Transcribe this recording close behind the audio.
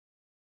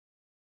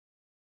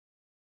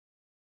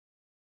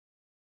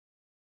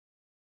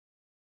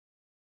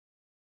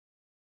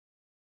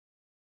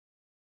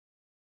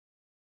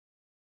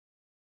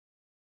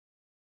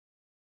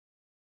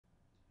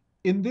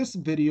In this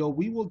video,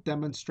 we will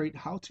demonstrate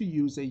how to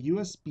use a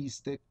USB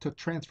stick to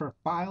transfer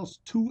files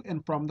to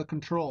and from the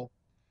control.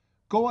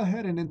 Go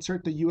ahead and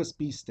insert the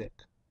USB stick.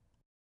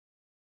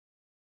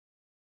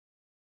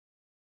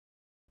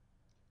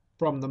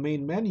 From the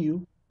main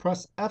menu,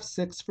 press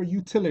F6 for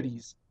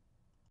Utilities.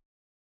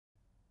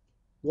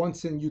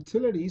 Once in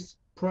Utilities,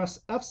 press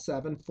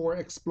F7 for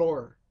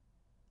Explorer.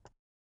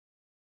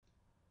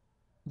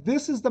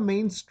 This is the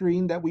main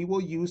screen that we will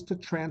use to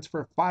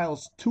transfer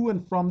files to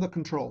and from the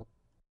control.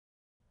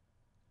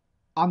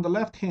 On the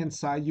left-hand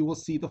side, you will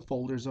see the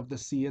folders of the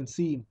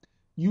CNC.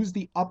 Use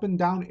the up and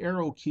down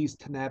arrow keys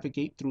to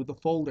navigate through the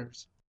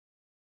folders.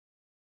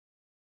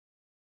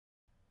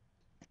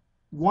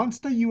 Once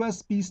the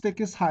USB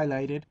stick is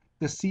highlighted,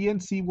 the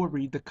CNC will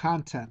read the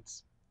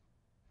contents.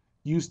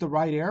 Use the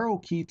right arrow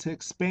key to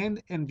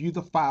expand and view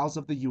the files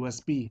of the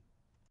USB.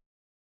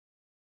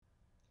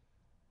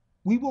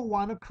 We will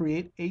want to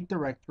create a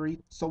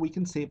directory so we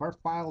can save our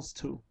files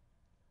to.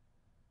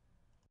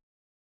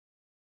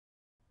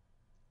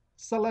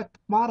 Select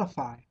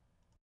Modify.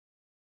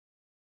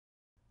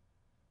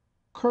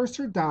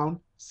 Cursor down,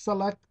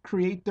 select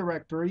Create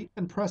Directory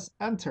and press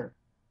Enter.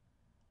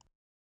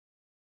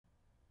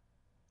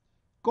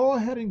 Go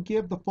ahead and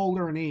give the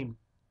folder a name.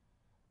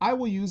 I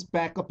will use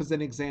Backup as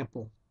an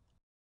example.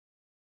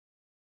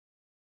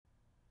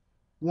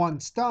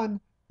 Once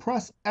done,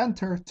 press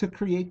Enter to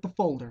create the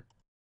folder.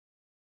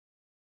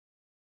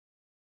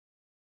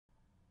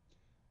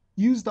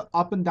 Use the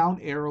up and down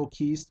arrow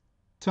keys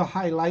to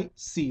highlight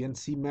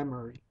CNC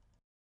memory.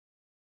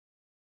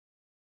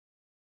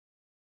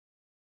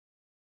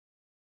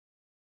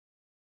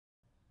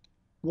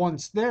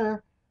 Once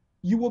there,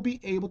 you will be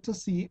able to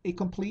see a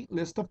complete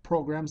list of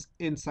programs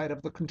inside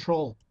of the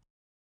control.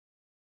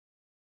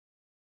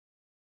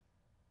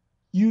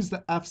 Use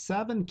the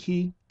F7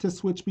 key to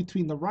switch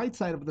between the right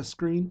side of the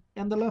screen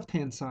and the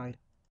left-hand side.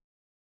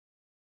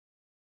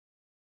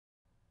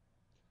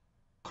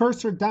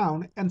 Cursor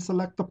down and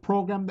select the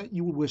program that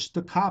you wish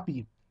to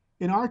copy.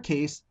 In our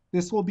case,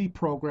 this will be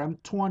program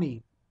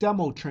 20,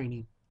 Demo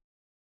Training.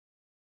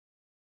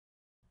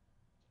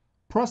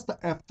 Press the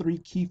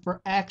F3 key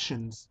for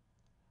Actions.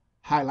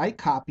 Highlight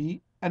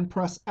Copy and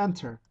press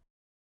Enter.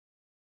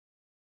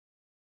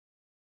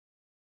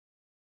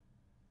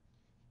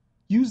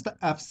 Use the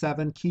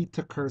F7 key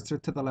to cursor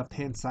to the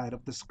left-hand side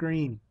of the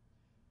screen.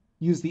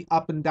 Use the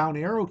up and down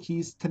arrow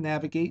keys to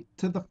navigate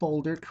to the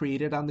folder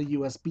created on the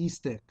USB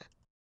stick.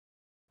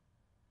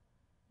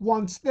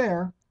 Once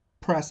there,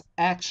 press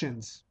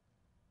Actions.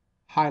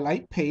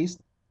 Highlight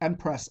Paste and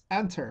press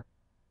Enter.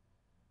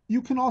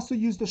 You can also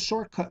use the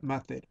shortcut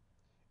method.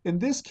 In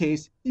this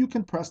case, you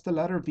can press the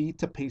letter V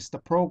to paste the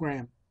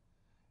program.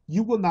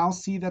 You will now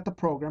see that the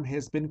program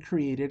has been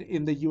created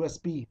in the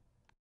USB.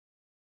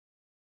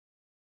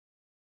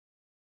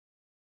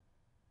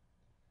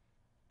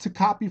 To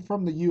copy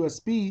from the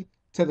USB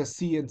to the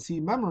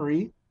CNC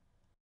memory,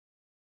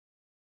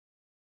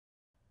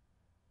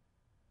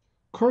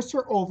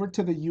 cursor over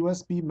to the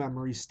USB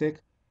memory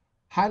stick,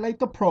 highlight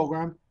the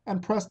program,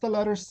 and press the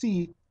letter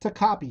C to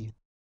copy.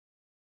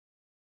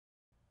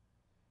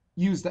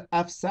 Use the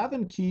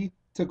F7 key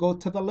to go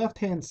to the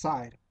left-hand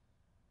side.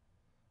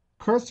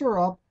 Cursor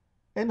up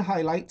and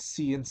highlight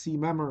CNC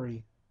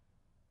memory.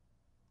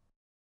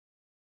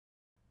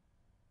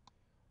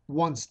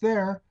 Once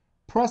there,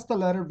 press the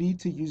letter V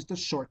to use the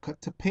shortcut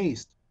to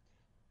paste.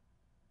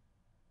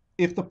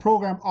 If the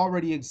program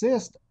already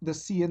exists, the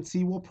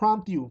CNC will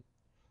prompt you.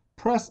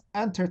 Press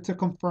Enter to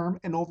confirm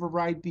and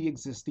override the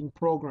existing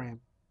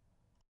program.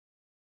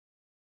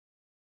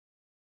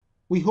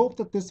 We hope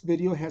that this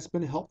video has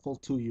been helpful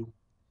to you.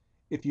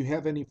 If you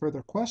have any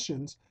further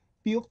questions,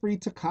 feel free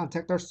to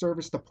contact our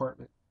service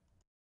department.